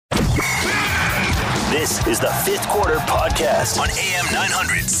This is the Fifth Quarter Podcast on AM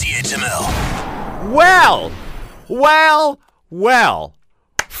 900 CHML. Well.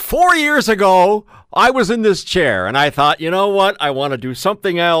 4 years ago, I was in this chair, and I thought, you know what? I want to do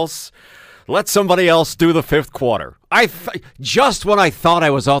something else. Let somebody else do the fifth quarter. Just when I thought I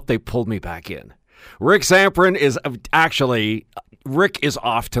was out, they pulled me back in. Rick Zamperin Rick is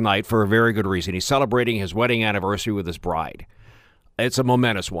off tonight for a very good reason. He's celebrating his wedding anniversary with his bride. It's a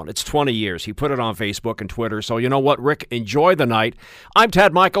momentous one. It's 20 years. He put it on Facebook and Twitter. So you know what, Rick? Enjoy the night. I'm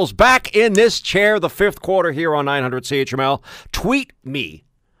Ted Michaels, back in this chair, the fifth quarter here on 900 CHML. Tweet me.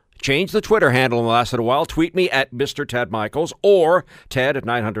 Change the Twitter handle in the last little while. Tweet me at Mr. Ted Michaels or Ted at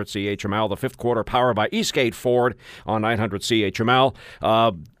 900 CHML. The fifth quarter powered by Eastgate Ford on 900 CHML.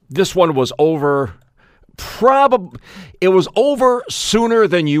 This one was over. It was over sooner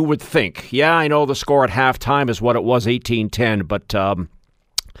than you would think. Yeah, I know the score at halftime is what it was, 18-10, but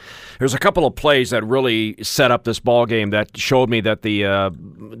there's a couple of plays that really set up this ball game that showed me that the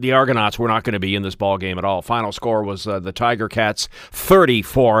Argonauts were not going to be in this ball game at all. Final score was the Tiger Cats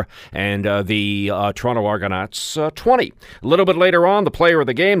 34 and the Toronto Argonauts 20. A little bit later on, the player of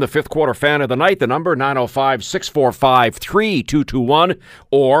the game, the fifth quarter fan of the night, the number 905-645-3221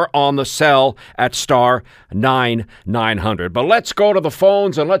 or on the cell at star 9900. But let's go to the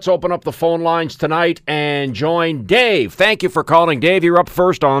phones and let's open up the phone lines tonight and join Dave. Thank you for calling. Dave, you're up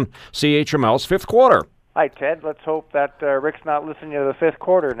first on CHML's fifth quarter. Hi, Ted. Let's hope that Rick's not listening to the fifth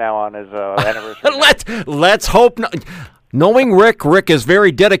quarter now on his anniversary. Let's hope not. Knowing Rick is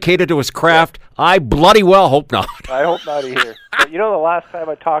very dedicated to his craft. I bloody well hope not. I hope not either. But you know, the last time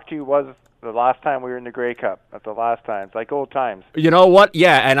I talked to you was the last time we were in the Grey Cup. That's the last time. It's like old times. You know what?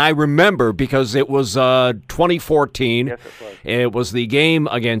 Yeah, and I remember because it was 2014. Yes, it was. It was the game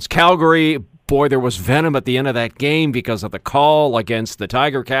against Calgary. Boy, there was venom at the end of that game because of the call against the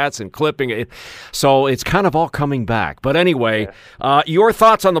Tiger Cats and clipping it. So it's kind of all coming back. But anyway, your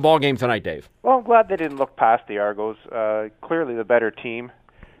thoughts on the ball game tonight, Dave? Well, I'm glad they didn't look past the Argos. Clearly the better team.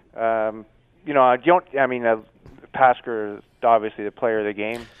 Tasker is obviously the player of the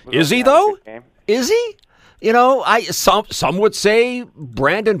game. Is he, though? Is he? You know, some would say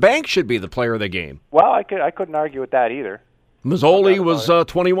Brandon Banks should be the player of the game. Well, I couldn't argue with that either. Mazzoli was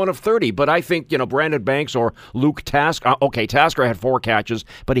 21 of 30, but I think, Brandon Banks or Luke Tasker. Okay, Tasker had 4 catches,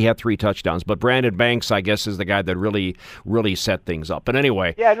 but he had 3 touchdowns. But Brandon Banks, I guess, is the guy that really, really set things up. But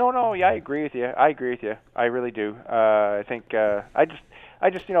anyway. Yeah, I agree with you. I really do. I think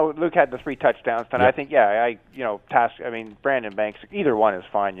Luke had the 3 touchdowns tonight. Yep. I think, Brandon Banks, either one is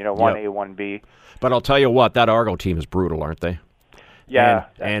fine. 1A, 1B. But I'll tell you what, that Argo team is brutal, aren't they? Yeah.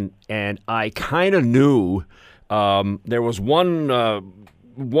 And I kind of knew. There was one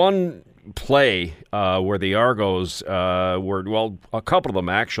play where the Argos were, a couple of them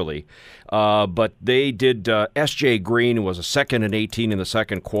actually, but they did. S.J. Green was a 2nd and 18 in the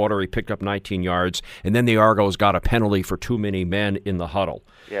second quarter. He picked up 19 yards, and then the Argos got a penalty for too many men in the huddle.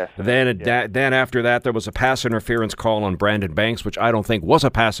 Yes. Then after that, there was a pass interference call on Brandon Banks, which I don't think was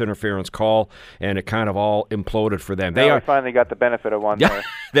a pass interference call, and it kind of all imploded for them. We finally got the benefit of one there.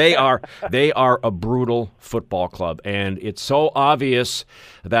 They are a brutal football club, and it's so obvious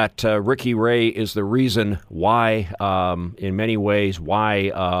that Ricky Ray is the reason why, in many ways,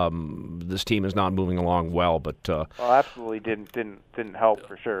 this team is not moving along well. But absolutely didn't help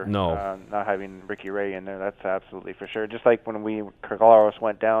for sure. No, not having Ricky Ray in there, that's absolutely for sure. Just like when Carlaros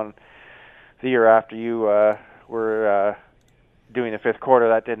went down the year after you were doing the fifth quarter,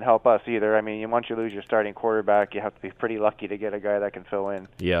 that didn't help us either. I mean, once you lose your starting quarterback, you have to be pretty lucky to get a guy that can fill in.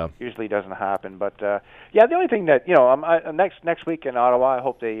 Yeah, usually doesn't happen. But the only thing that next week in Ottawa, I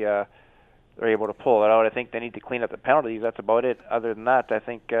hope they're able to pull it out. I think they need to clean up the penalties. That's about it. Other than that, I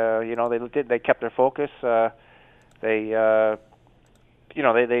think they kept their focus. They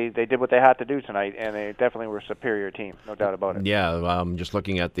did what they had to do tonight, and they definitely were a superior team, no doubt about it. Yeah, just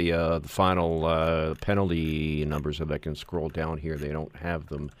looking at the final penalty numbers, if I can scroll down here, they don't have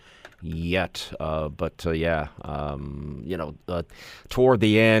them yet. Toward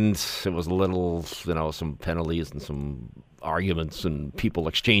the end, it was a little, some penalties and some arguments and people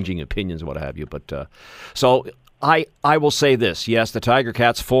exchanging opinions and what have you. But so I will say this: yes, the Tiger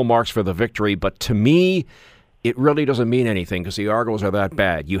Cats full marks for the victory, but to me, it really doesn't mean anything because the Argos are that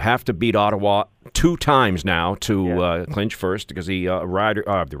bad. You have to beat Ottawa 2 times now to clinch first because the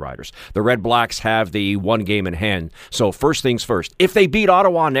Red Blacks have the 1 game in hand. So first things first. If they beat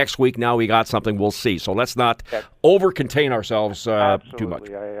Ottawa next week, now we got something. We'll see. So let's not over-contain ourselves too much.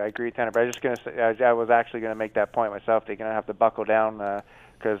 I agree, Tanner. But I was just going to say, I was actually going to make that point myself. They're going to have to buckle down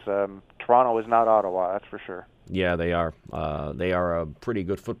because Toronto is not Ottawa. That's for sure. Yeah, they are. They are a pretty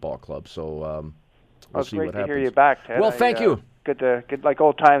good football club. So. we'll see what happens. Great to hear you back, Ted. Well, thank you. Good like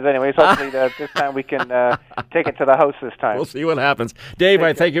old times anyways. Hopefully this time we can take it to the house this time. We'll see what happens. Dave,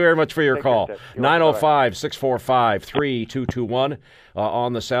 I thank you very much for your call. 905-645-3221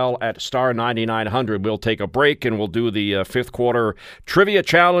 on the cell at star 9900. We'll take a break and we'll do the fifth quarter trivia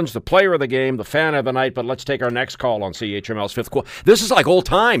challenge, the player of the game, the fan of the night. But let's take our next call on CHML's fifth quarter. This is like old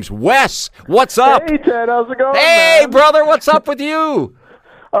times. Wes, what's up? Hey, Ted, how's it going, Hey, man? brother, what's up with you?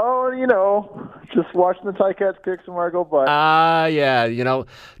 Oh, just watching the Ticats kick some Argo butt. Yeah,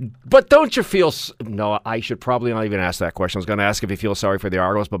 but don't you feel... No, I should probably not even ask that question. I was going to ask if you feel sorry for the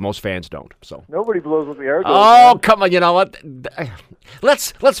Argos, but most fans don't. So Nobody blows with the Argos. Oh, man. come on, you know what?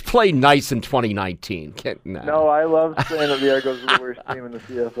 Let's play nice in 2019. No, I love saying that the Argos are the worst team in the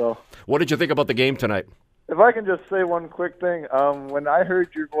CFL. What did you think about the game tonight? If I can just say one quick thing. When I heard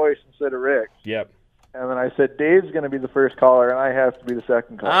your voice instead of Rick, Yep. and then I said Dave's going to be the first caller, and I have to be the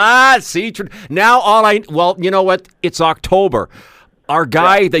second caller. See, now well, you know what? It's October. Our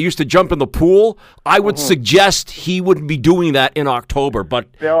guy that used to jump in the pool, I would suggest he wouldn't be doing that in October. But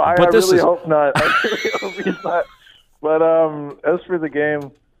I this really is... hope not. I really hope he's not. But as for the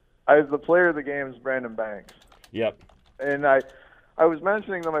game, the player of the game is Brandon Banks. Yep. And I was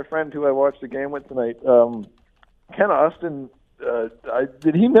mentioning to my friend who I watched the game with tonight, Ken Austin.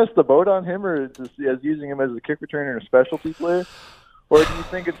 Did he miss the boat on him, or just as using him as a kick returner and a specialty player, or do you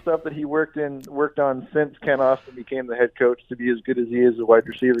think it's stuff that he worked on since Ken Austin became the head coach to be as good as he is a wide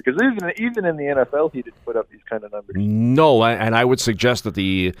receiver? Because even in the NFL, he didn't put up these kind of numbers. No, and I would suggest that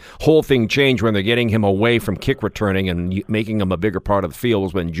the whole thing changed when they're getting him away from kick returning and making him a bigger part of the field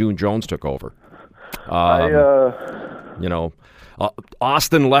was when June Jones took over.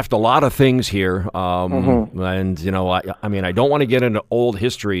 Austin left a lot of things here, and I mean, I don't want to get into old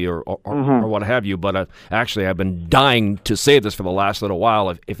history or what have you, but actually, I've been dying to say this for the last little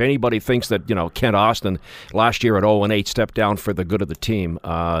while. If anybody thinks that Kent Austin last year at 0-8 stepped down for the good of the team,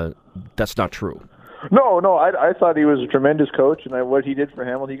 that's not true. No, I thought he was a tremendous coach, and what he did for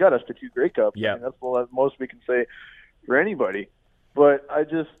Hamilton, he got us to 2 Grey Cups. Yeah, I mean, that's the most we can say for anybody. But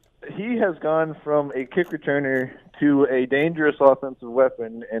he has gone from a kick returner to a dangerous offensive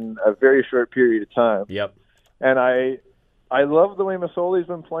weapon in a very short period of time. Yep. And I love the way Masoli's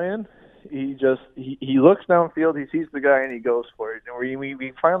been playing. He looks downfield, he sees the guy, and he goes for it. And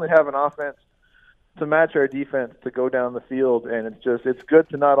we finally have an offense to match our defense to go down the field, and it's good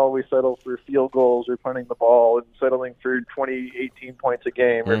to not always settle for field goals or punting the ball and settling for 18 points a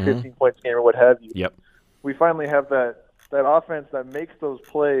game or 15 points a game or what have you. Yep. We finally have that offense that makes those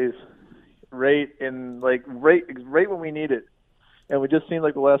plays right when we need it, and we just seemed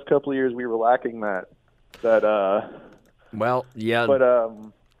like the last couple of years we were lacking that. Well, yeah. But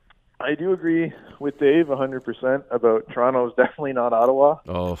I do agree with Dave 100% about Toronto's definitely not Ottawa.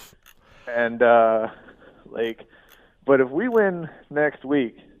 Oh. And but if we win next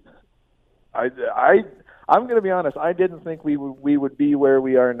week, I'm going to be honest. I didn't think we would be where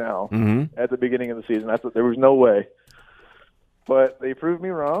we are now at the beginning of the season. There was no way. But they proved me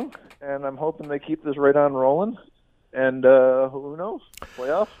wrong, and I'm hoping they keep this right on rolling. And who knows?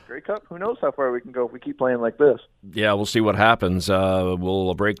 Playoffs, Grey Cup, who knows how far we can go if we keep playing like this. Yeah, we'll see what happens.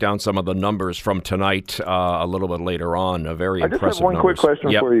 We'll break down some of the numbers from tonight a little bit later on. Very impressive numbers. I just have one quick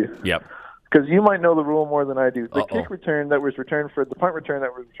question for you. Yep. Because you might know the rule more than I do. The kick return that was returned for the punt return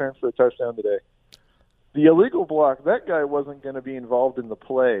that was returned for the touchdown today, the illegal block, that guy wasn't going to be involved in the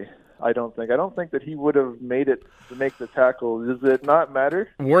play. I don't think that he would have made it to make the tackle. Does it not matter?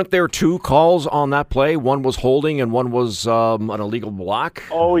 Weren't there 2 calls on that play? One was holding and one was an illegal block?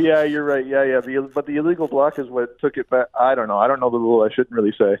 Oh, yeah, you're right. Yeah. But the illegal block is what took it back. I don't know. I don't know the rule. I shouldn't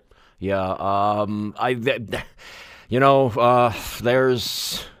really say. Yeah.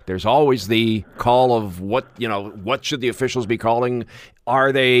 There's always the call of what should the officials be calling?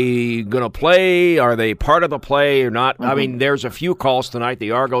 Are they going to play? Are they part of the play or not? I mean, there's a few calls tonight. The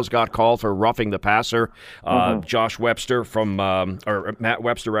Argos got called for roughing the passer. Josh Webster or Matt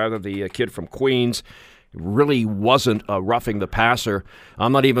Webster, rather, the kid from Queens, really wasn't roughing the passer.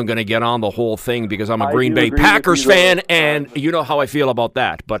 I'm not even going to get on the whole thing because I'm a Green Bay Packers fan, and you know how I feel about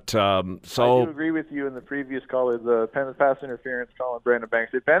that. But I do agree with you in the previous caller, the pass interference call on Brandon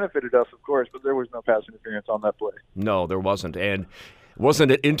Banks. It benefited us, of course, but there was no pass interference on that play. No, there wasn't. And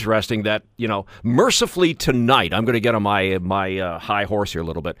wasn't it interesting that, mercifully tonight, I'm going to get on my high horse here a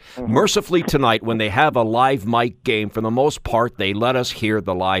little bit. Mercifully tonight, when they have a live mic game, for the most part, they let us hear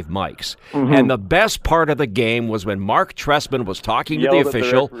the live mics. And the best part of the game was when Mark Trestman was talking to the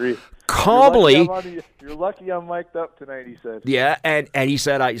official, calmly. You're lucky I'm mic'd up tonight, he said. Yeah, and he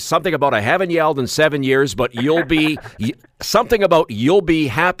said something about I haven't yelled in 7 years, but you'll be something about you'll be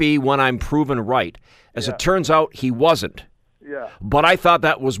happy when I'm proven right. As it turns out, he wasn't. Yeah. But I thought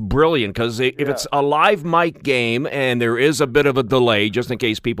that was brilliant because if it's a live mic game and there is a bit of a delay, just in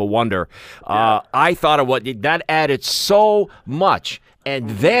case people wonder, I thought of that added so much. And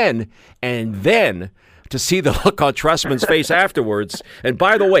then to see the look on Trestman's face afterwards. And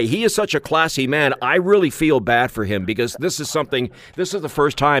by the way, he is such a classy man. I really feel bad for him because this is the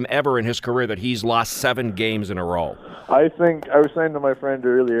first time ever in his career that he's lost 7 games in a row. I think I was saying to my friend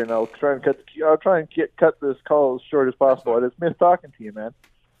earlier, and I'll try and cut this call as short as possible. I just missed talking to you, man.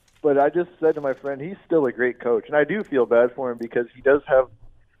 But I just said to my friend, he's still a great coach, and I do feel bad for him because he does have,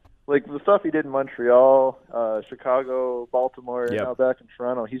 like, the stuff he did in Montreal, Chicago, Baltimore, and now back in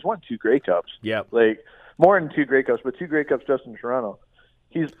Toronto. He's won 2 Grey Cups. Yeah, like more than 2 Grey Cups, but 2 Grey Cups just in Toronto.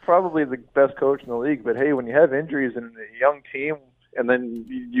 He's probably the best coach in the league. But hey, when you have injuries in a young team, and then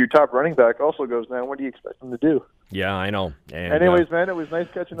your top running back also goes down, what do you expect him to do? Yeah, I know. And, anyways, man, it was nice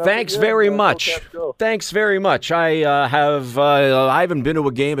catching up. Thanks very much. Thanks very much. I haven't been to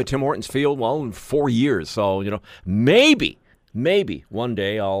a game at Tim Hortons Field in 4 years, so maybe one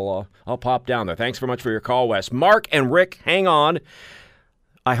day I'll pop down there. Thanks very much for your call, Wes. Mark and Rick, hang on.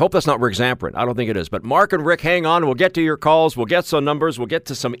 I hope that's not Rick Zamperin. I don't think it is. But Mark and Rick, hang on. We'll get to your calls. We'll get some numbers. We'll get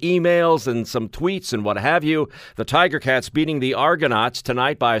to some emails and some tweets and what have you. The Tiger Cats beating the Argonauts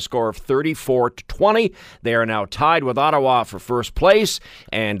tonight by a score of 34-20. They are now tied with Ottawa for first place.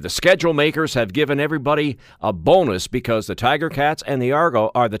 And the schedule makers have given everybody a bonus because the Tiger Cats and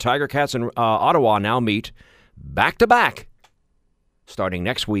the Tiger Cats and Ottawa now meet back-to-back starting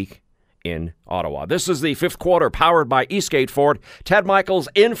next week in Ottawa. This is the 5th quarter powered by Eastgate Ford. Ted Michaels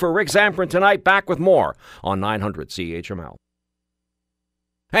in for Rick Zamperin tonight. Back with more on 900 CHML.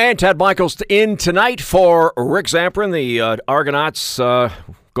 And Ted Michaels in tonight for Rick Zamperin. The Argonauts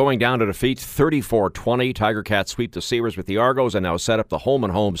going down to defeat 34-20. Tiger Cats sweep the series with the Argos and now set up the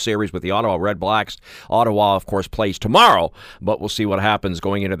home-and-home series with the Ottawa Red Blacks. Ottawa, of course, plays tomorrow, but we'll see what happens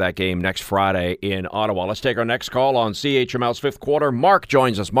going into that game next Friday in Ottawa. Let's take our next call on CHML's 5th quarter. Mark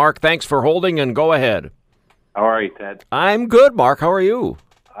joins us. Mark, thanks for holding, and go ahead. How are you, Ted? I'm good, Mark. How are you?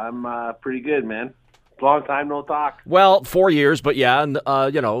 I'm pretty good, man. Long time no talk. Well, 4 years, but yeah, and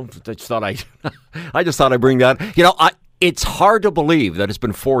I just thought I'd bring that. It's hard to believe that it's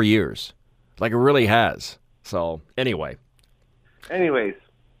been 4 years. Like, it really has. So, Anyways,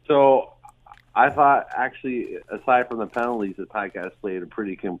 so I thought, actually, aside from the penalties, the Ticats played a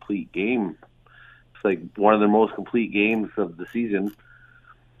pretty complete game. It's like one of the most complete games of the season.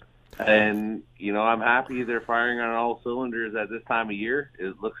 And, I'm happy they're firing on all cylinders at this time of year.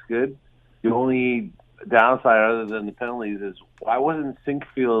 It looks good. The only downside, other than the penalties, is why wasn't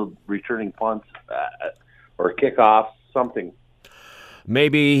Sinkfield returning punts or kickoffs? Something.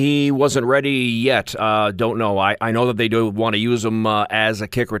 Maybe he wasn't ready yet. Don't know. I know that they do want to use him as a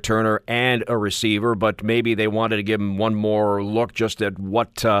kick returner and a receiver, but maybe they wanted to give him one more look just at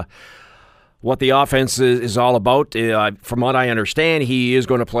what the offense is all about. From what I understand, he is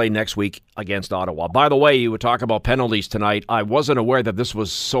going to play next week against Ottawa. By the way, you would talk about penalties tonight. I wasn't aware that this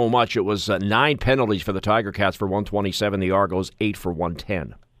was so much. It was 9 penalties for the Tiger Cats for 127. The Argos 8 for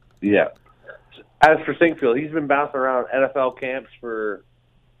 110. Yeah. As for Sinkfield, he's been bouncing around NFL camps for,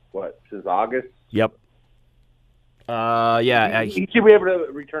 since August? Yep. Yeah. He should be able to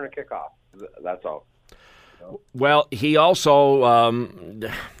return a kickoff. That's all. Well, he also,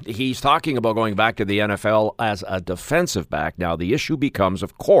 he's talking about going back to the NFL as a defensive back. Now, the issue becomes,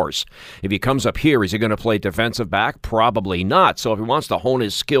 of course, if he comes up here, is he going to play defensive back? Probably not. So if he wants to hone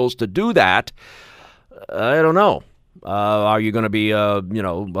his skills to do that, I don't know. Are you going to be, a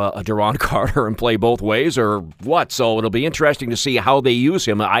Duron Carter and play both ways or what? So it'll be interesting to see how they use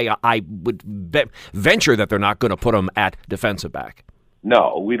him. I would venture that they're not going to put him at defensive back.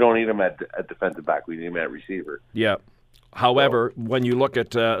 No, we don't need him at defensive back. We need him at receiver. Yeah. However, when you look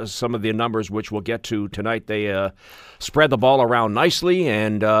at some of the numbers, which we'll get to tonight, they spread the ball around nicely,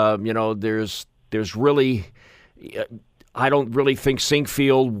 and there's really, I don't really think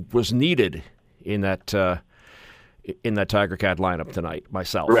Sinkfield was needed in that Tiger Cat lineup tonight.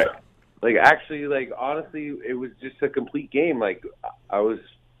 Myself, right? Honestly, it was just a complete game. I was,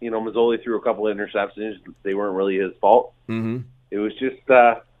 Mazzoli threw a couple of interceptions. They weren't really his fault. Mm-hmm. It was just,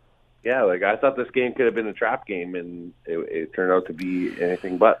 I thought this game could have been a trap game, and it turned out to be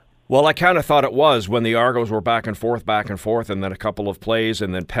anything but. Well, I kind of thought it was when the Argos were back and forth, and then a couple of plays,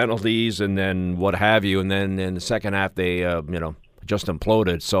 and then penalties, and then what have you, and then in the second half they, just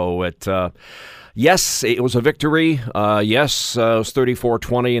imploded. So yes, it was a victory. Yes, it was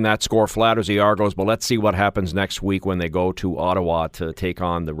 34-20, and that score flatters the Argos. But let's see what happens next week when they go to Ottawa to take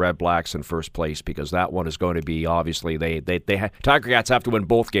on the Red Blacks in first place, because that one is going to be, obviously, Tiger Cats have to win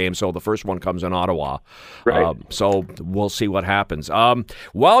both games, so the first one comes in Ottawa. Right. So we'll see what happens.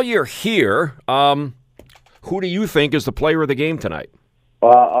 While you're here, who do you think is the player of the game tonight?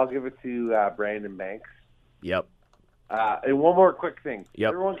 Well, I'll give it to Brandon Banks. Yep. And one more quick thing. Yep.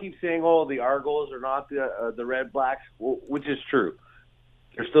 Everyone keeps saying, "Oh, the Argos are not the Red Blacks," which is true.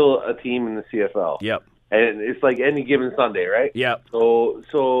 They're still a team in the CFL. Yep. And it's like any given Sunday, right? Yep.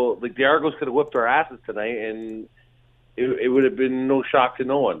 So like the Argos could have whipped our asses tonight, and it would have been no shock to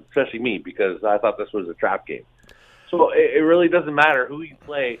no one, especially me, because I thought this was a trap game. So it really doesn't matter who you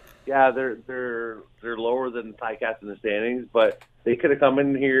play. Yeah, they're lower than the Ticats in the standings, but they could have come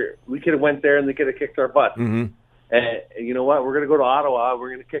in here. We could have went there, and they could have kicked our butt. Mm-hmm. And you know what? We're going to go to Ottawa. We're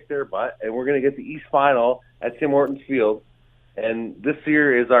going to kick their butt, and we're going to get the East Final at Tim Hortons Field. And this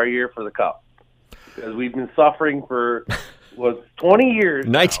year is our year for the Cup, because we've been suffering for 20 years.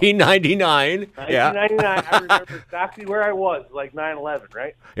 1999. Yeah. 1999. I remember exactly where I was, like 9/11,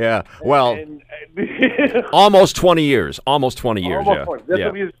 right? Yeah. Well, And almost 20 years. Almost 20 years. almost Yeah. 20. This Yeah.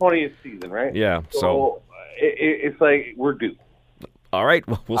 will be the 20th season, right? Yeah. So it's like we're due. all right.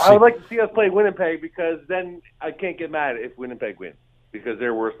 We'll see. I would like to see us play Winnipeg, because then I can't get mad if Winnipeg wins, because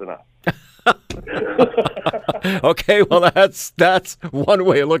they're worse than us. Okay, well, that's one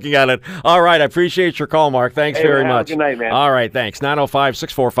way of looking at it. All right, I appreciate your call, Mark. Thanks very have much. a good night, man. All right, thanks.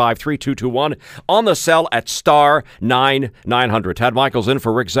 905-645-3221 on the cell at star 9900. Tad Michaels in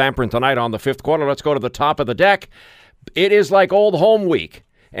for Rick Zamprin tonight on the fifth quarter. Let's go to the top of the deck. It is like old home week,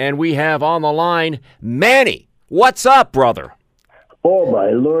 and we have on the line Manny. What's up, brother? Oh, my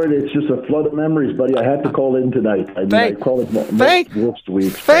Lord, it's just a flood of memories, buddy. I had to call in tonight. I call it most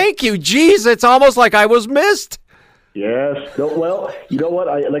weeks. Thank you. Jeez, it's almost like I was missed. Yes. Well, you know what?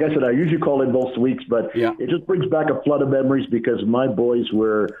 Like I said, I usually call in most weeks, but it just brings back a flood of memories, because my boys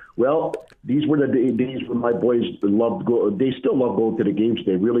these were the days when my boys loved go. They still love going to the games.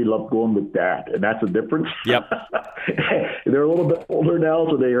 They really love going with Dad, and that's the difference. Yep. They're a little bit older now,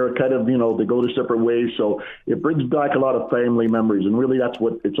 so they are kind of, they go to separate ways. So it brings back a lot of family memories, and really that's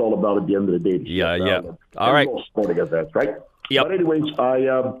what it's all about at the end of the day. Yeah. All right. Sporting events, right? Yep. But anyways,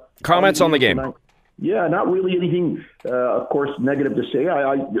 Comments on the game. Yeah, not really anything, of course, negative to say.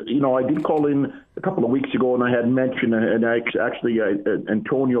 I did call in a couple of weeks ago, and I had mentioned, and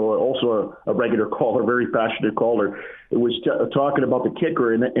Antonio, also a regular caller, very passionate caller, was talking about the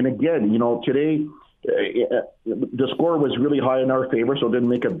kicker. And again, today the score was really high in our favor, so it didn't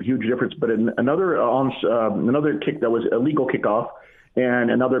make a huge difference. But another kick that was a legal kickoff,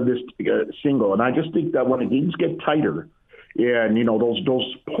 and another missed single. And I just think that when the games get tighter, and those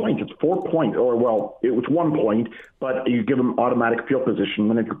points, it's 4 points, or it was 1 point, but you give them automatic field position.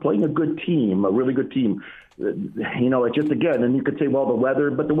 When you're playing a good team, a really good team, it's just, again, and you could say, well, the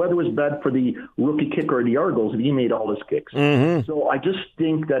weather was bad for the rookie kicker of the Argos, and he made all his kicks. Mm-hmm. So I just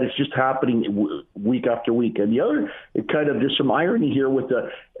think that it's just happening week after week. And the other, there's some irony here with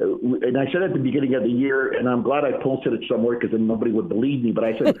and I said at the beginning of the year, and I'm glad I posted it somewhere, because then nobody would believe me, but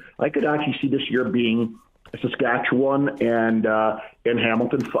I said I could actually see this year being Saskatchewan and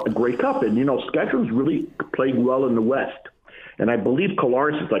Hamilton Grey Cup, and Saskatchewan's really played well in the West, and I believe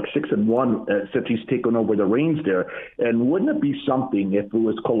Collaros is like 6-1 since he's taken over the reins there. And wouldn't it be something if it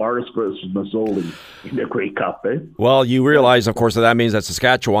was Collaros versus Mazzoli in the Grey Cup? Well, you realize, of course, that means that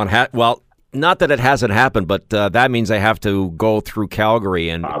Saskatchewan not that it hasn't happened, but that means they have to go through Calgary,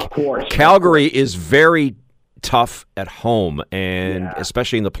 and of course, Calgary is very tough at home, and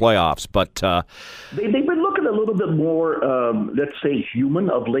especially in the playoffs. But they've been looking a little bit more, let's say, human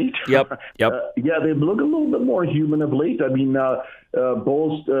of late. Yep. They've looked a little bit more human of late. I mean,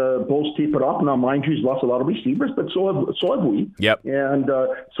 Bowles tapered off. Now, mind you, he's lost a lot of receivers, but so have we. Yep. And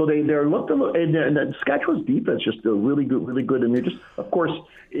so they're looked, and Saskatchewan's defense just really good. And they just, of course,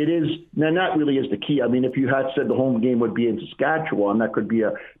 it is, and that really is the key. I mean, if you had said the home game would be in Saskatchewan, that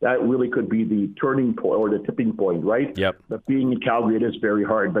really could be the turning point or the tipping point, right? Yep. But being in Calgary, it is very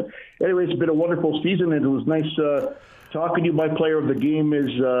hard. But anyway, it's been a wonderful season, and it was nice talking to you. My player of the game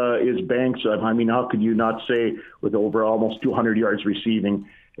is Banks. I mean, how could you not say, with over almost 200 yards receiving,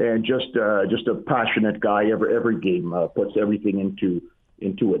 and just a passionate guy. Every game puts everything into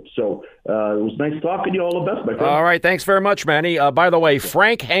into it. So it was nice talking to you. All the best, my friend. All right, thanks very much, Manny. By the way,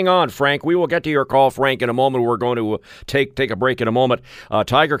 Frank, hang on, Frank. We will get to your call, Frank, in a moment. We're going to take a break in a moment.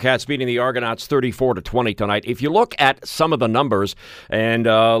 Tiger Cats beating the Argonauts 34-20 tonight. If you look at some of the numbers, and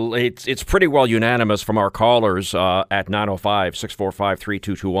it's pretty well unanimous from our callers at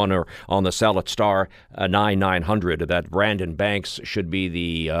 905-645-3221 or on the cell at star 9900 that Brandon Banks should be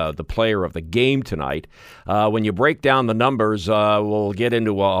the player of the game tonight. When you break down the numbers, we'll get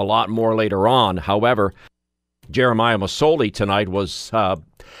into a lot more later on. However, Jeremiah Masoli tonight was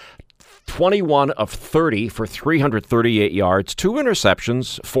 21 of 30 for 338 yards, 2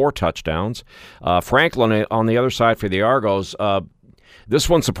 interceptions, 4 touchdowns. Franklin on the other side for the Argos. This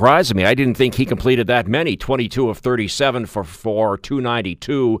one surprised me. I didn't think he completed that many. 22 of 37 for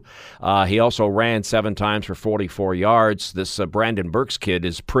 292. He also ran 7 times for 44 yards. This Brandon Burks kid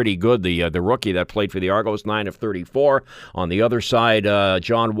is pretty good. The rookie that played for the Argos, 9 of 34. On the other side,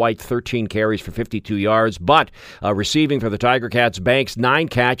 John White, 13 carries for 52 yards. But receiving for the Tiger Cats, Banks, 9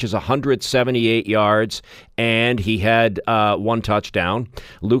 catches, 178 yards. And he had 1 touchdown.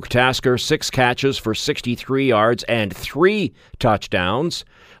 Luke Tasker, 6 catches for 63 yards and 3 touchdowns.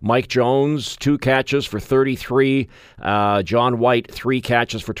 Mike Jones, 2 catches for 33. John White, 3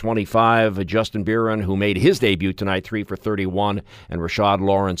 catches for 25. Justin Biren, who made his debut tonight, 3 for 31. And Rashad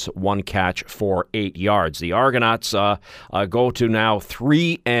Lawrence, 1 catch for 8 yards. The Argonauts go to now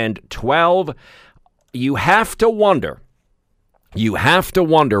 3-12. You have to wonder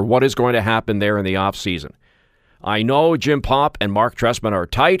what is going to happen there in the offseason. I know Jim Popp and Mark Trestman are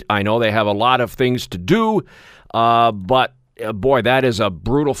tight. I know they have a lot of things to do, but boy, that is a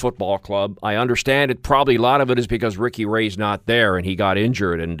brutal football club. I understand it. Probably a lot of it is because Ricky Ray's not there and he got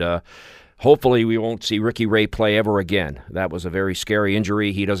injured, and hopefully we won't see Ricky Ray play ever again. That was a very scary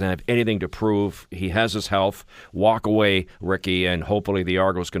injury. He doesn't have anything to prove. He has his health. Walk away, Ricky, and hopefully the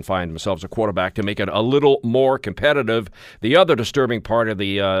Argos can find themselves a quarterback to make it a little more competitive. The other disturbing part of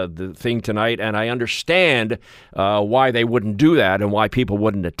the thing tonight, and I understand why they wouldn't do that and why people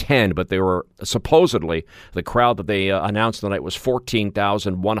wouldn't attend, but they were supposedly, the crowd that they announced tonight was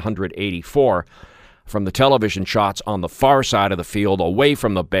 14,184. From the television shots on the far side of the field, away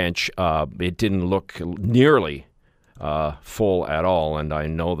from the bench, it didn't look nearly full at all. And I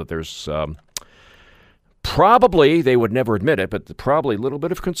know that there's probably, they would never admit it, but probably a little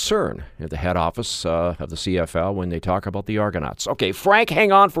bit of concern at the head office of the CFL when they talk about the Argonauts. Okay, Frank,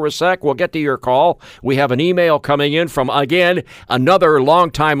 hang on for a sec. We'll get to your call. We have an email coming in from, again, another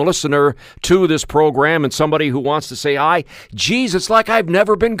longtime listener to this program and somebody who wants to say hi. Geez, it's like I've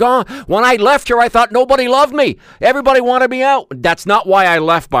never been gone. When I left here, I thought nobody loved me. Everybody wanted me out. That's not why I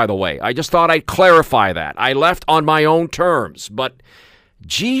left, by the way. I just thought I'd clarify that. I left on my own terms, but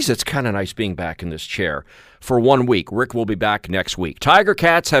geez, it's kind of nice being back in this chair for 1 week. Rick will be back next week. Tiger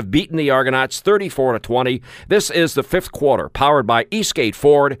Cats have beaten the Argonauts 34-20. This is the 5th quarter, powered by Eastgate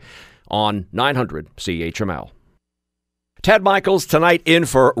Ford on 900 CHML. Ted Michaels tonight in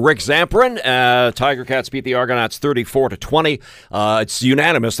for Rick Zamperin. Tiger Cats beat the Argonauts 34-20. It's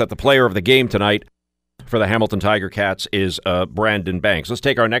unanimous that the player of the game tonight for the Hamilton Tiger Cats is Brandon Banks. Let's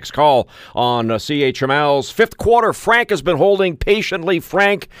take our next call on CHML's 5th quarter. Frank has been holding patiently.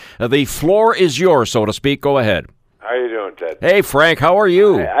 Frank, the floor is yours, so to speak. Go ahead. How you doing, Ted? Hey, Frank, how are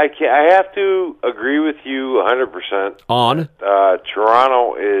you? I have to agree with you 100%. On?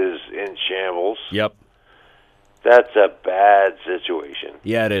 Toronto is in shambles. Yep. That's a bad situation.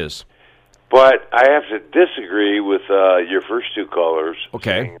 Yeah, it is. But I have to disagree with your first 2 callers.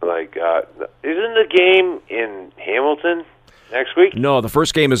 Okay. Like, isn't the game in Hamilton next week? No, the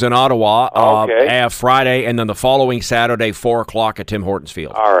first game is in Ottawa Friday, and then the following Saturday, 4 o'clock at Tim Hortons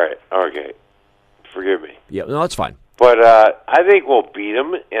Field. All right. Okay. Forgive me. Yeah, no, that's fine. But I think we'll beat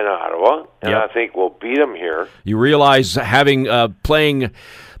them in Ottawa, and I think we'll beat them here. You realize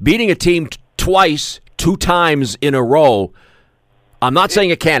beating a team twice, 2 times in a row, I'm not saying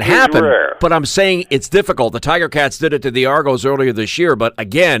it can't happen, but I'm saying it's difficult. The Tiger Cats did it to the Argos earlier this year, but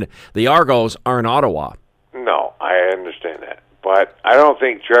again, the Argos are in Ottawa. No, I understand that. But I don't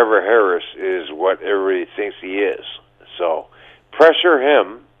think Trevor Harris is what everybody thinks he is. So pressure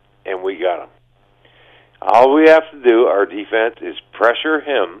him, and we got him. All we have to do, our defense, is pressure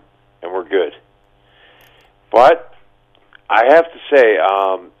him, and we're good. But I have to say,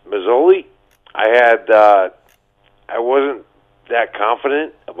 Mazzoli, I wasn't that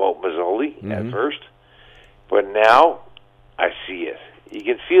confident about Mazzoli at first, but now I see it. You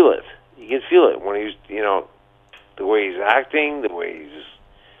can feel it. You can feel it when he's, the way he's acting, the way he's,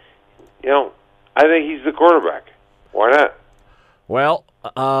 I think he's the quarterback. Why not? Well,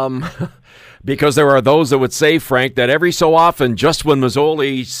 Because there are those that would say, Frank, that every so often, just when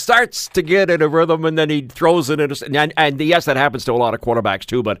Mazzoli starts to get in a rhythm and then he throws it in, and yes, that happens to a lot of quarterbacks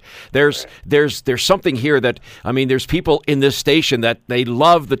too, but there's something here that, I mean, there's people in this station that they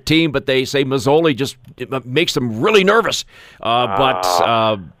love the team, but they say Mazzoli just makes them really nervous.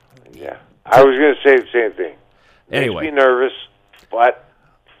 Yeah, I was going to say the same thing. Anyway. Makes me nervous, but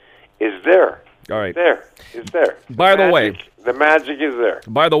it's there. All right. It's there. By the way, the magic is there.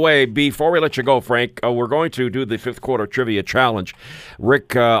 By the way, before we let you go, Frank, we're going to do the fifth quarter trivia challenge.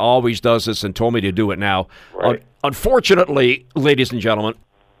 Rick always does this and told me to do it now. Right. Unfortunately, ladies and gentlemen,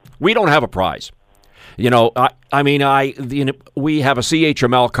 we don't have a prize. We have a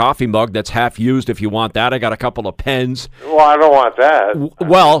CHML coffee mug that's half used if you want that. I got a couple of pens. Well, I don't want that.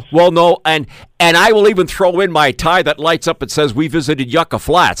 Well, no, and I will even throw in my tie that lights up and says, "We visited Yucca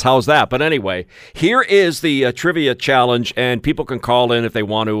Flats." How's that? But anyway, here is the trivia challenge, and people can call in if they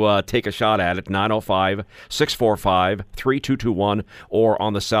want to take a shot at it, 905-645-3221, or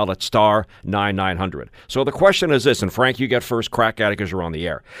on the cell at star 9900. So the question is this, and Frank, you get first crack at it because you're on the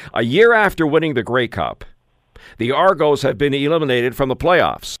air. A year after winning the Grey Cup, the Argos have been eliminated from the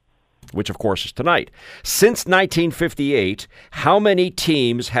playoffs, which, of course, is tonight. Since 1958, how many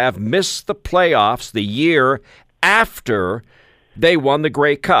teams have missed the playoffs the year after they won the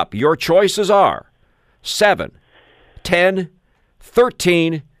Grey Cup? Your choices are 7, 10,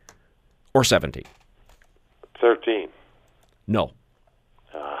 13, or 17. 13. No.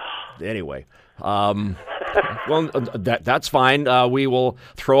 Anyway. Well, that's fine. We will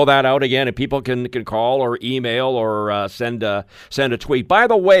throw that out again, and people can call or email or send a tweet. By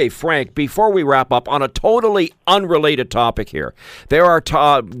the way, Frank, before we wrap up, on a totally unrelated topic here,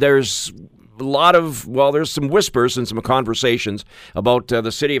 there's some whispers and some conversations about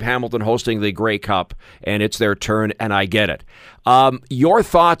the city of Hamilton hosting the Grey Cup, and it's their turn, and I get it. Your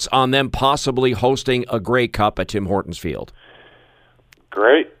thoughts on them possibly hosting a Grey Cup at Tim Hortons Field?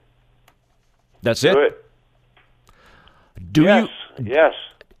 Great. That's it? Do it. Yes.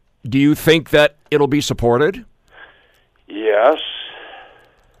 Do you think that it'll be supported? Yes.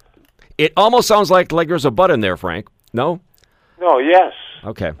 It almost sounds like there's a but in there, Frank. No? No, yes.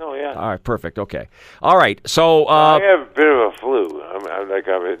 Okay. No, yeah. All right, perfect. Okay. All right, so... I have a bit of a flu. I'm okay.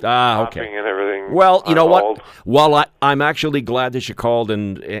 coughing and everything. Well, you know what? Well, I'm actually glad that you called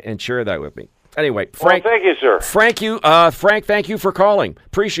and shared that with me. Anyway, Frank. Well, thank you, sir. Frank, thank you for calling.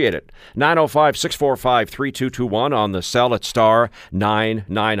 Appreciate it. 905-645-3221 on the cell at star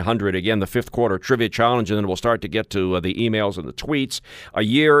 9900. Again, the fifth quarter trivia challenge, and then we'll start to get to the emails and the tweets. A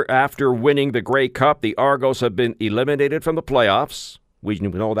year after winning the Grey Cup, the Argos have been eliminated from the playoffs. We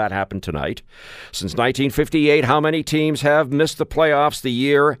know that happened tonight. Since 1958, how many teams have missed the playoffs the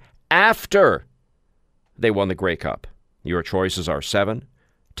year after they won the Grey Cup? Your choices are 7,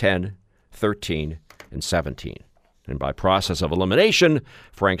 10, 13, and 17. And by process of elimination,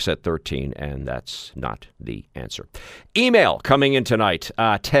 Frank said 13, and that's not the answer. Email coming in tonight,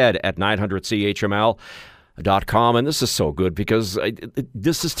 Ted at 900CHML.com. And this is so good because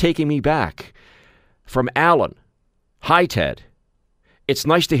this is taking me back. From Alan. Hi, Ted. It's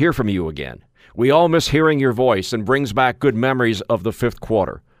nice to hear from you again. We all miss hearing your voice and brings back good memories of the fifth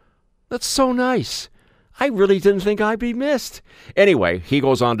quarter. That's so nice. I really didn't think I'd be missed. Anyway, he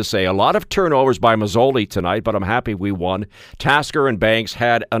goes on to say, a lot of turnovers by Mazzoli tonight, but I'm happy we won. Tasker and Banks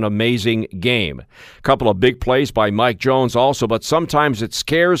had an amazing game. A couple of big plays by Mike Jones also, but sometimes it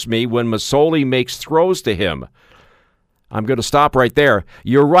scares me when Mazzoli makes throws to him. I'm going to stop right there.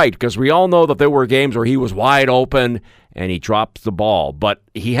 You're right, because we all know that there were games where he was wide open and he dropped the ball. But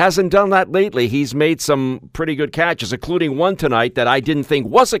he hasn't done that lately. He's made some pretty good catches, including one tonight that I didn't think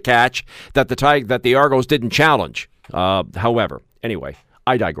was a catch that the Argos didn't challenge. However, anyway,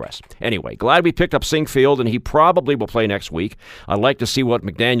 I digress. Anyway, glad we picked up Sinkfield, and he probably will play next week. I'd like to see what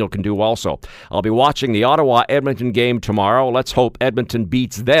McDaniel can do also. I'll be watching the Ottawa-Edmonton game tomorrow. Let's hope Edmonton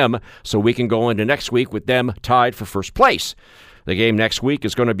beats them so we can go into next week with them tied for first place. The game next week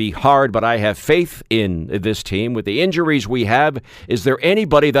is going to be hard, but I have faith in this team. With the injuries we have, is there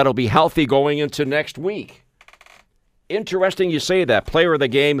anybody that'll be healthy going into next week? Interesting you say that. Player of the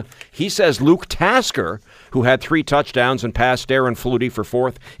game, he says Luke Tasker, who had 3 touchdowns and passed Darren Flutie for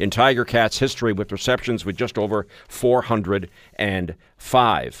 4th in Tiger Cats history with receptions with just over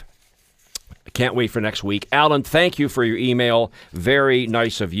 405. I can't wait for next week. Alan, thank you for your email. Very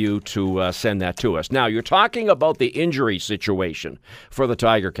nice of you to send that to us. Now, you're talking about the injury situation for the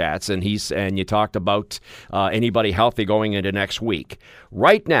Tiger Cats, and you talked about anybody healthy going into next week.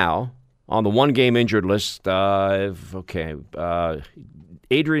 Right now, on the one-game injured list,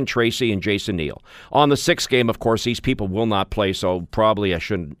 Adrian Tracy and Jason Neal. On the 6th game, of course, these people will not play, so probably I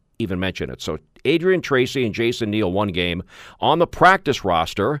shouldn't even mention it. So Adrian Tracy and Jason Neal, 1 game. On the practice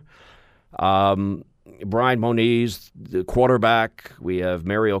roster, Brian Moniz, the quarterback. We have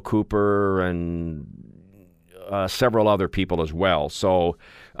Mario Cooper and several other people as well. So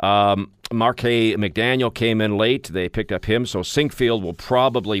Marquet McDaniel came in late. They picked up him. So Sinkfield will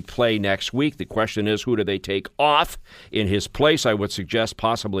probably play next week. The question is, who do they take off in his place? I would suggest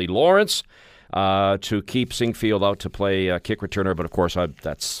possibly Lawrence to keep Sinkfield out to play kick returner. But, of course,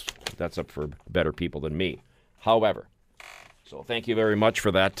 that's up for better people than me. However, so thank you very much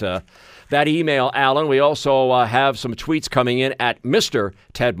for that email, Alan. We also have some tweets coming in at Mr.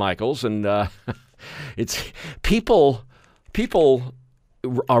 Ted Michaels, and it's people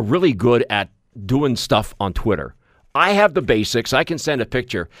are really good at doing stuff on Twitter. I have the basics. I can send a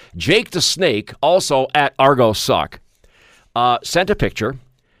picture. Jake the Snake, also at Argos Suck, sent a picture.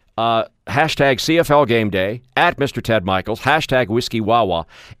 Hashtag CFL Game Day, at Mr. Ted Michaels, hashtag Whiskey Wawa.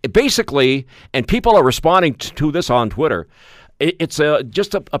 Basically, and people are responding to this on Twitter. It's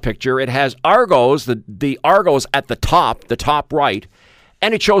just a picture. It has Argos, the Argos at the top right,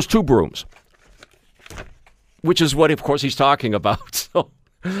 and it shows 2 brooms, which is what, of course, he's talking about. So,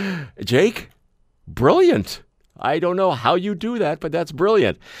 Jake, brilliant. I don't know how you do that, but that's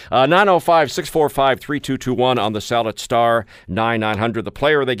brilliant. 905-645-3221 on the cell at star 9900. The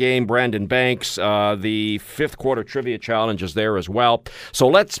player of the game, Brandon Banks. The 5th quarter trivia challenge is there as well.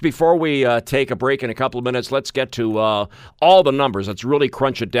 So before we take a break in a couple of minutes, let's get to all the numbers. Let's really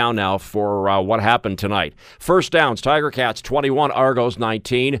crunch it down now for what happened tonight. First downs, Tiger Cats 21, Argos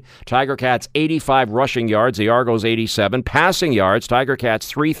 19. Tiger Cats 85 rushing yards, the Argos 87. Passing yards, Tiger Cats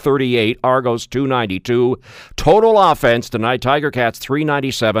 338, Argos 292. Total offense tonight, Tiger Cats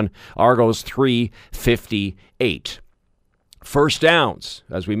 397, Argos 358. First downs,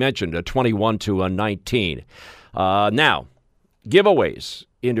 as we mentioned, 21 to 19. Now, giveaways,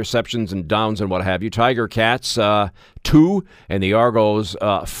 interceptions and downs and what have you. Tiger Cats 2 and the Argos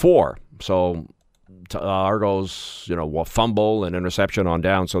 4. So Argos, will fumble and interception on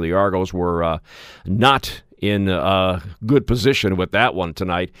down. So the Argos were not in a good position with that one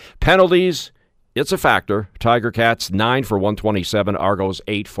tonight. Penalties. It's a factor. Tiger Cats 9 for 127, Argos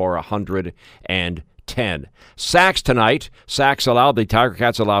 8 for 110. Sacks tonight. Sacks allowed. The Tiger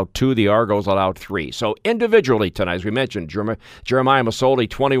Cats allowed 2. The Argos allowed 3. So individually tonight, as we mentioned, Jeremiah Masoli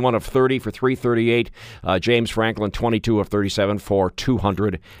 21 of 30 for 338. James Franklin 22 of 37 for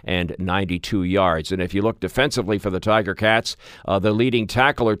 292 yards. And if you look defensively for the Tiger Cats, the leading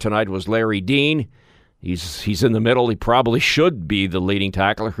tackler tonight was Larry Dean. He's in the middle. He probably should be the leading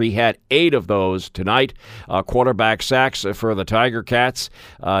tackler. He had 8 of those tonight. Quarterback sacks for the Tiger Cats.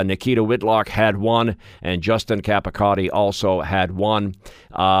 Nikita Whitlock had 1, and Justin Capicotti also had 1.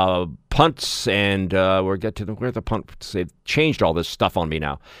 Punts, and we'll get to where the punts. They've changed all this stuff on me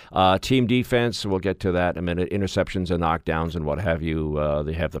now. Team defense, we'll get to that in a minute. Interceptions and knockdowns and what have you.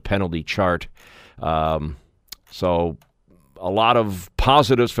 They have the penalty chart. So a lot of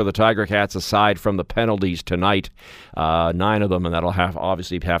positives for the Tiger Cats aside from the penalties tonight. 9 of them, and that'll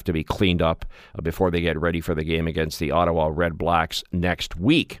obviously have to be cleaned up before they get ready for the game against the Ottawa Red Blacks next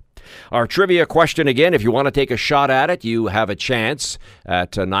week. Our trivia question again, if you want to take a shot at it, you have a chance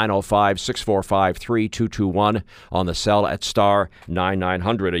at 905-645-3221 on the cell at star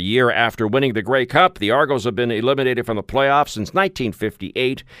 9900. A year after winning the Grey Cup, the Argos have been eliminated from the playoffs since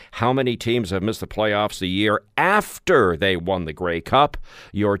 1958. How many teams have missed the playoffs the year after they won the Grey Cup?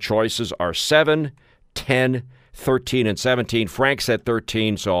 Your choices are 7, 10, 13 and 17. Frank said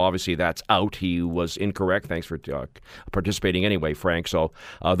 13, so obviously that's out. He was incorrect. Thanks for participating anyway, Frank. So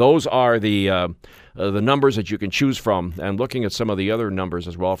those are the numbers that you can choose from. And looking at some of the other numbers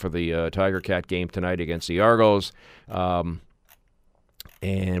as well for the Tiger Cat game tonight against the Argos. And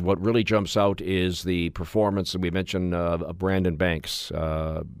what really jumps out is the performance, and we mentioned Brandon Banks.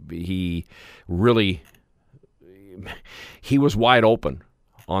 He was wide open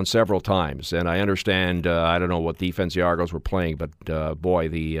on several times, and I understand, I don't know what defense the Argos were playing, but boy,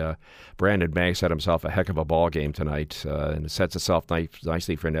 Brandon Banks had himself a heck of a ball game tonight, and it sets itself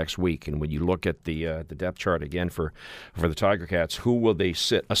nicely for next week. And when you look at the depth chart again for the Tiger Cats, who will they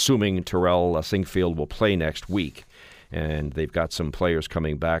sit, assuming Terrell Sinkfield will play next week? And they've got some players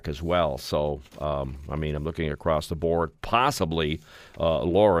coming back as well. So, I'm looking across the board. Possibly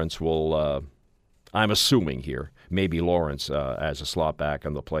Lawrence will, I'm assuming here, maybe Lawrence as a slot back,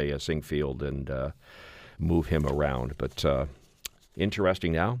 and they'll play Sinkfield and move him around. But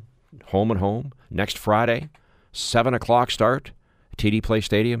interesting now, home and home, next Friday, 7 o'clock start, TD Place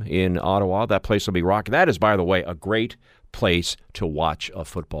Stadium in Ottawa. That place will be rocking. That is, by the way, a great place to watch a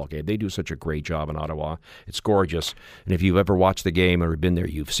football game. They do such a great job in Ottawa. It's gorgeous. And if you've ever watched the game or been there,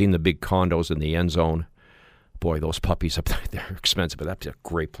 you've seen the big condos in the end zone. Boy, those puppies up there, they're expensive, but that's a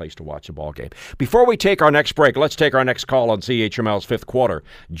great place to watch a ball game. Before we take our next break, let's take our next call on CHML's Fifth Quarter.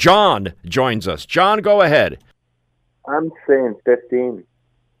 John joins us. John, go ahead. I'm saying 15.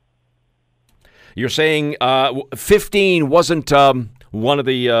 You're saying 15 wasn't one of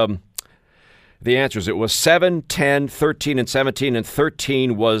the answers. It was 7, 10, 13, and 17, and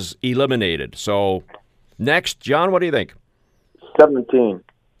 13 was eliminated. So next, John, what do you think? 17.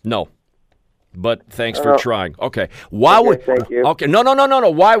 No. But thanks for trying. Okay. Thank you. Okay. No.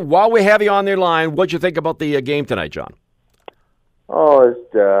 While we have you on the line, what'd you think about the game tonight, John? Oh,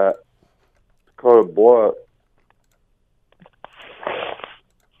 it's called a blowout.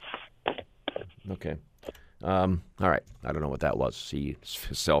 Okay. All right. I don't know what that was. See,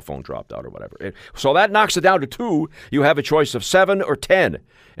 his cell phone dropped out or whatever. So that knocks it down to 2. You have a choice of 7 or 10.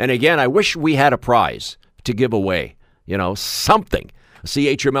 And again, I wish we had a prize to give away. Something. A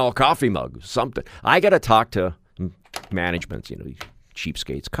CHML coffee mug, something. I got to talk to management,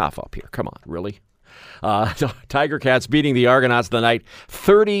 cheapskates. Cough up here. Come on, really? Tiger Cats beating the Argonauts tonight,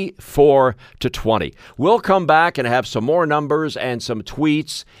 34-20. We'll come back and have some more numbers and some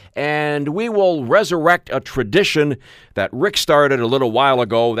tweets, and we will resurrect a tradition that Rick started a little while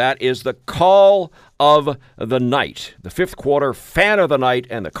ago. That is the call of the night. The Fifth Quarter fan of the night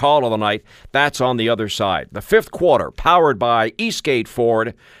and the call of the night. That's on the other side. The Fifth Quarter, powered by Eastgate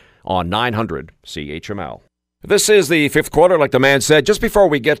Ford on 900 CHML. This is the Fifth Quarter, like the man said. Just before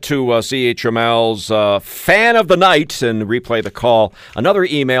we get to CHML's fan of the night and replay the call, another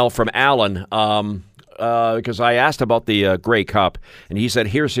email from Alan, because I asked about the Grey Cup, and he said,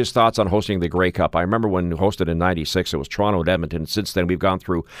 here's his thoughts on hosting the Grey Cup. I remember when hosted in 96, it was Toronto and Edmonton. Since then, we've gone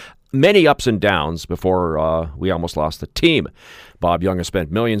through many ups and downs before we almost lost the team. Bob Young has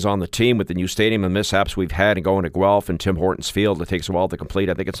spent millions on the team with the new stadium and mishaps we've had and going to Guelph and Tim Hortons Field. It takes a while to complete.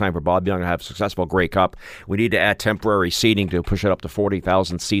 I think it's time for Bob Young to have a successful Grey Cup. We need to add temporary seating to push it up to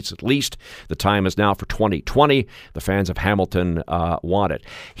 40,000 seats at least. The time is now for 2020. The fans of Hamilton want it.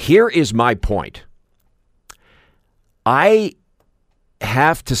 Here is my point. I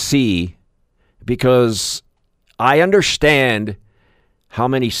have to see, because I understand how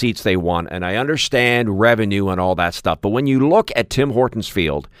many seats they want, and I understand revenue and all that stuff. But when you look at Tim Hortons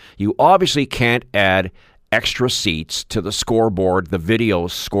Field, you obviously can't add extra seats to the scoreboard, the video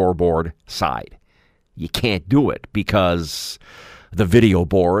scoreboard side. You can't do it because the video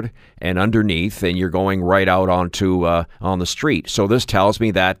board and underneath, and you're going right out onto on the street. So this tells me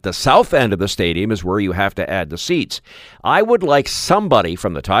that the south end of the stadium is where you have to add the seats. I would like somebody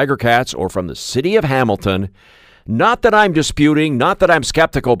from the Tiger Cats or from the city of Hamilton. Not that I'm disputing, not that I'm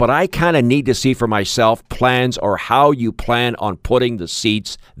skeptical, but I kind of need to see for myself plans or how you plan on putting the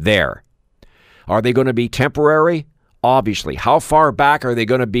seats there. Are they going to be temporary? Obviously. How far back are they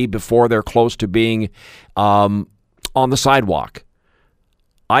going to be before they're close to being on the sidewalk?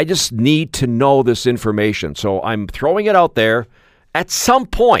 I just need to know this information. So I'm throwing it out there. At some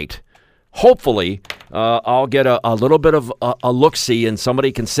point, hopefully, I'll get a little bit of a look-see and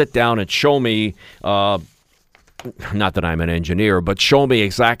somebody can sit down and show me not that I'm an engineer, but show me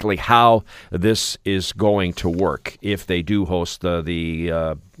exactly how this is going to work if they do host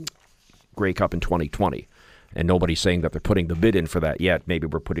the Grey Cup in 2020. And nobody's saying that they're putting the bid in for that yet. Maybe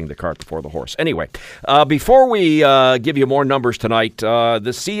we're putting the cart before the horse. Anyway, before we give you more numbers tonight, the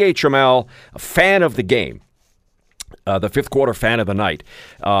CHML fan of the game, the Fifth Quarter fan of the night,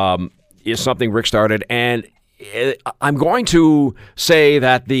 is something Rick started. And I'm going to say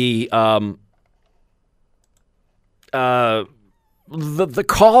that the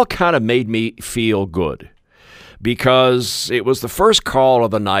call kind of made me feel good because it was the first call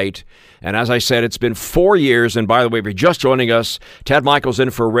of the night. And as I said, it's been 4 years. And by the way, if you're just joining us, Ted Michael's in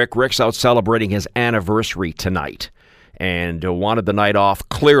for Rick. Rick's out celebrating his anniversary tonight and wanted the night off.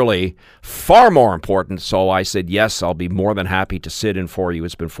 Clearly, far more important. So I said, yes, I'll be more than happy to sit in for you.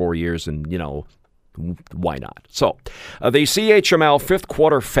 It's been 4 years and, why not? So the CHML Fifth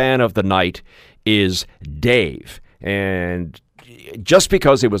Quarter fan of the night is Dave. And just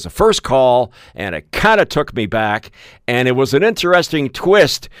because it was the first call and it kind of took me back, and it was an interesting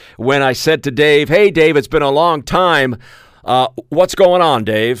twist when I said to Dave, hey, Dave, it's been a long time. What's going on,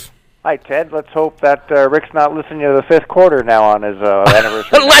 Dave? Hi, Ted. Let's hope that Rick's not listening to the Fifth Quarter now on his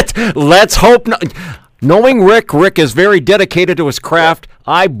anniversary. Let's hope not. Knowing Rick is very dedicated to his craft.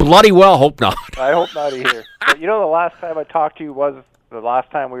 I bloody well hope not. I hope not either. But the last time I talked to you was The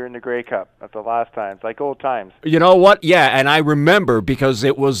last time we were in the Grey Cup. That's the last time. It's like old times. You know what? Yeah, and I remember because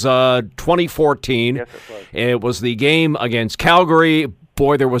it was 2014. Yes, it was. It was the game against Calgary.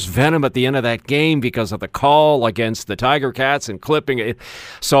 Boy, there was venom at the end of that game because of the call against the Tiger Cats and clipping it.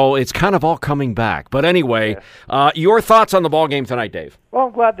 So it's kind of all coming back. But anyway, your thoughts on the ball game tonight, Dave? Well,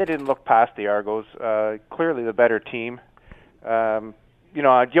 I'm glad they didn't look past the Argos. Clearly the better team.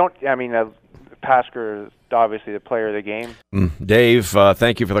 Pasker is obviously the player of the game. Dave,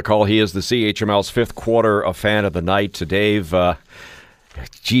 thank you for the call. He is the CHML's fifth quarter fan of the night. Dave,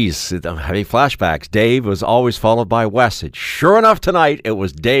 geez, I'm having flashbacks. Dave was always followed by Wes. Sure enough, tonight it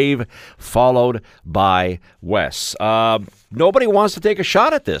was Dave followed by Wes. Nobody wants to take a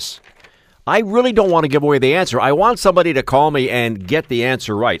shot at this. I really don't want to give away the answer. I want somebody to call me and get the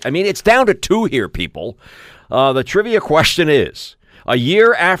answer right. I mean, it's down to 2 here, people. The trivia question is, a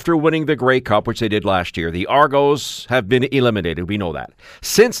year after winning the Grey Cup, which they did last year, the Argos have been eliminated. We know that.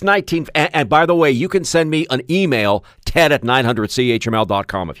 Since and by the way, you can send me an email,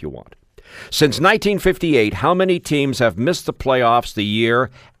 ted@900chml.com if you want. Since 1958, how many teams have missed the playoffs the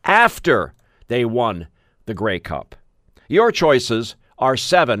year after they won the Grey Cup? Your choices are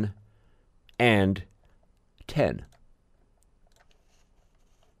 7 and 10.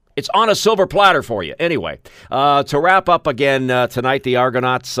 It's on a silver platter for you. Anyway, to wrap up again tonight, the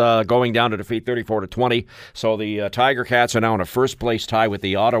Argonauts going down to defeat 34-20. So the Tiger Cats are now in a first-place tie with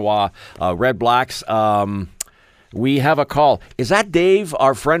the Ottawa Red Blacks. We have a call. Is that Dave,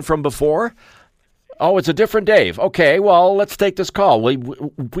 our friend from before? Oh, it's a different Dave. Okay, well, let's take this call. We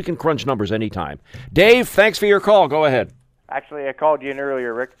can crunch numbers anytime. Dave, thanks for your call. Go ahead. Actually, I called you in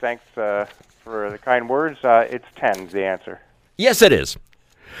earlier, Rick. Thanks for the kind words. It's 10 is the answer. Yes, it is.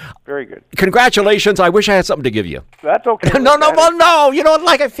 Very good. Congratulations. I wish I had something to give you. That's okay. No. You know,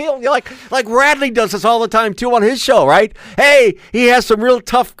 I feel like Radley does this all the time, too, on his show, right? Hey, he has some real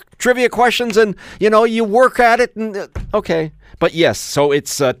tough trivia questions, and, you work at it. And okay. But, yes, so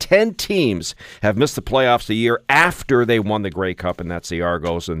it's 10 teams have missed the playoffs the year after they won the Grey Cup, and that's the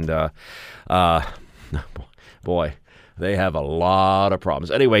Argos. And, boy, they have a lot of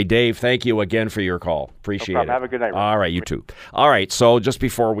problems. Anyway, Dave, thank you again for your call. Appreciate it. Have a good night. All right, you too. All right, so just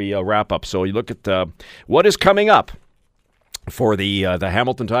before we wrap up, so you look at what is coming up for the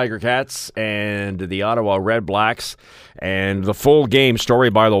Hamilton Tiger Cats and the Ottawa Red Blacks. And the full game story,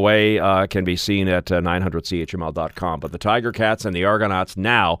 by the way, can be seen at 900chml.com. But the Tiger Cats and the Argonauts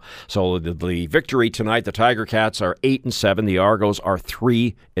now, so the victory tonight, the Tiger Cats are 8-7. The Argos are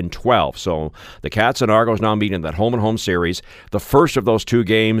 3-12. So the Cats and Argos now meet in that home-and-home series. The first of those 2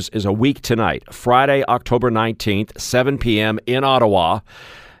 games is a week tonight, Friday, October 19th, 7 p.m. in Ottawa.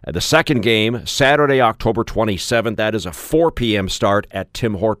 The second game, Saturday, October 27th, that is a 4 p.m. start at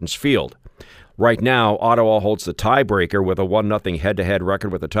Tim Hortons Field. Right now, Ottawa holds the tiebreaker with a 1-0 head-to-head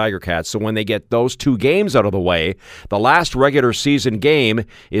record with the Tiger Cats. So when they get those 2 games out of the way, the last regular season game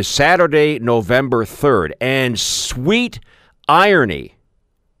is Saturday, November 3rd. And sweet irony,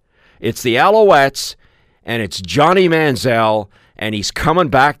 it's the Alouettes, and it's Johnny Manziel, and he's coming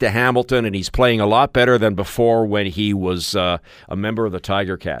back to Hamilton, and he's playing a lot better than before when he was a member of the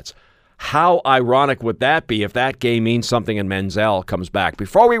Tiger Cats. How ironic would that be if that game means something and Manziel comes back?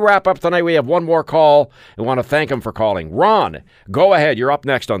 Before we wrap up tonight, we have one more call. I want to thank him for calling. Ron, go ahead. You're up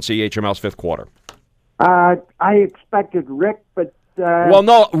next on CHML's Fifth Quarter. I expected Rick, but... well,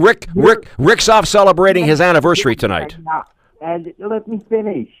 no, Rick's off celebrating his anniversary tonight. And let me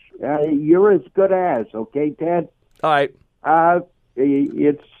finish. You're as good as, okay, Ted? All right.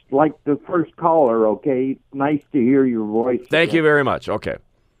 It's like the first caller, okay? Nice to hear your voice. Thank you very much. Okay.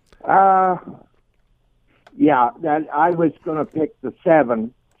 Yeah, I was going to pick the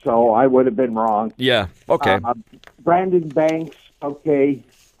 7, so I would have been wrong. Yeah, okay. Brandon Banks, okay,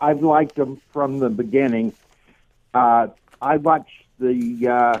 I've liked him from the beginning. I watched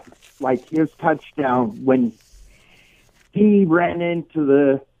his touchdown when he ran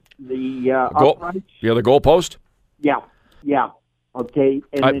into the uprights. Yeah, the goalpost? Yeah, okay.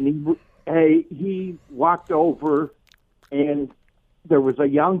 And then he walked over, and there was a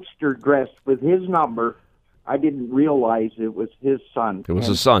youngster dressed with his number. I didn't realize it was his son. It was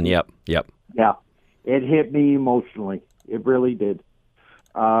his son, yep. Yeah, it hit me emotionally. It really did.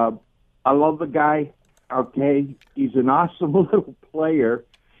 I love the guy, okay? He's an awesome little player.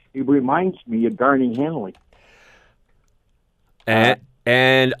 He reminds me of Garney Henley.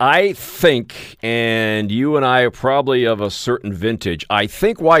 And I think, and you and I are probably of a certain vintage, I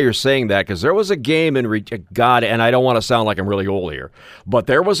think why you're saying that, because there was a game in God, and I don't want to sound like I'm really old here, but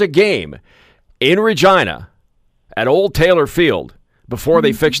there was a game in Regina at Old Taylor Field before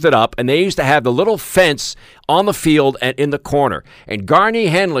they fixed it up, and they used to have the little fence on the field and in the corner. And Garney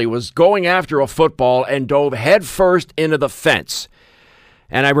Henley was going after a football and dove headfirst into the fence.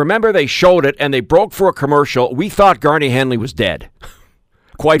 And I remember they showed it, and they broke for a commercial. We thought Garney Henley was dead,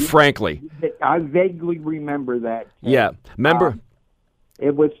 quite frankly. I vaguely remember that. Yeah, remember?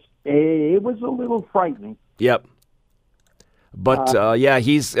 It was a little frightening. Yep. But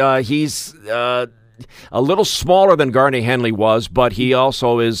he's a little smaller than Garney Henley was, but he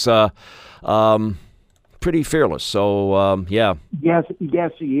also is pretty fearless. So yeah. Yes,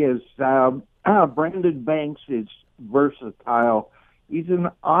 he is. Brandon Banks is versatile. He's an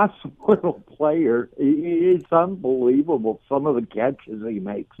awesome little player. It's unbelievable, some of the catches he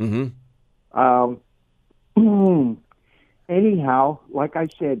makes. Anyhow, like I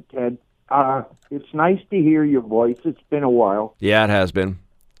said, Ted, it's nice to hear your voice. It's been a while. Yeah, it has been.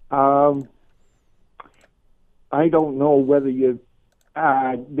 I don't know whether you've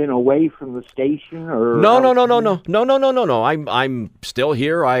been away from the station or... No. I'm still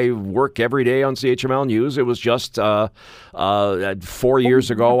here. I work every day on CHML News. It was just 4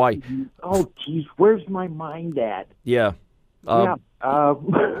 years ago. Oh, geez, where's my mind at? Yeah.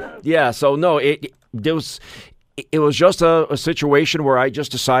 Yeah, so no, it was just a situation where I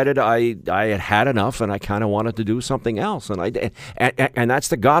just decided I had had enough and I kind of wanted to do something else, and that's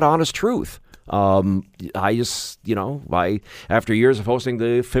the God honest truth. I just, after years of hosting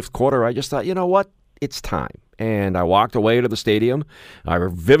the fifth quarter, I just thought, you know what, it's time. And I walked away to the stadium. I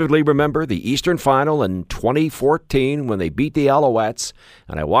vividly remember the Eastern Final in 2014 when they beat the Alouettes.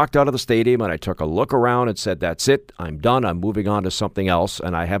 And I walked out of the stadium and I took a look around and said, that's it. I'm done. I'm moving on to something else.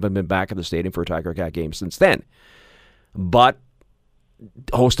 And I haven't been back at the stadium for a Tiger Cat game since then. But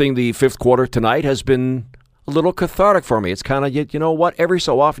hosting the fifth quarter tonight has been a little cathartic for me. It's kind of, you know what, every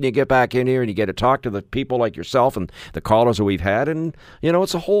so often you get back in here and you get to talk to the people like yourself and the callers that we've had, and,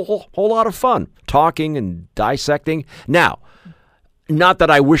 it's a whole lot of fun talking and dissecting. Now, not that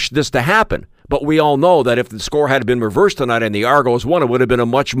I wish this to happen, but we all know that if the score had been reversed tonight and the Argos won, it would have been a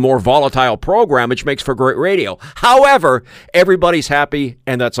much more volatile program, which makes for great radio. However, everybody's happy,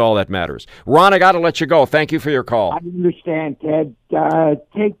 and that's all that matters. Ron, I got to let you go. Thank you for your call. I understand, Ted.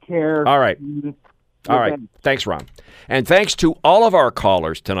 Take care. All right. All right. Thanks, Ron. And thanks to all of our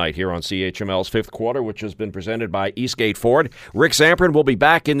callers tonight here on CHML's Fifth Quarter, which has been presented by Eastgate Ford. Rick Zamprin will be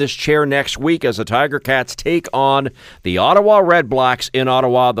back in this chair next week as the Tiger Cats take on the Ottawa Red Blacks in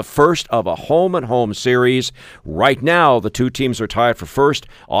Ottawa, the first of a home-and-home series. Right now, the two teams are tied for first.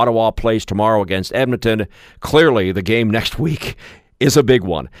 Ottawa plays tomorrow against Edmonton. Clearly, the game next week is a big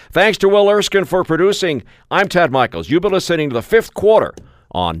one. Thanks to Will Erskine for producing. I'm Ted Michaels. You've been listening to the Fifth Quarter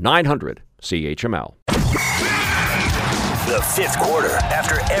on 900 CHML. The fifth quarter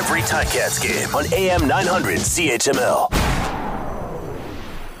after every Ticats game on AM 900 CHML.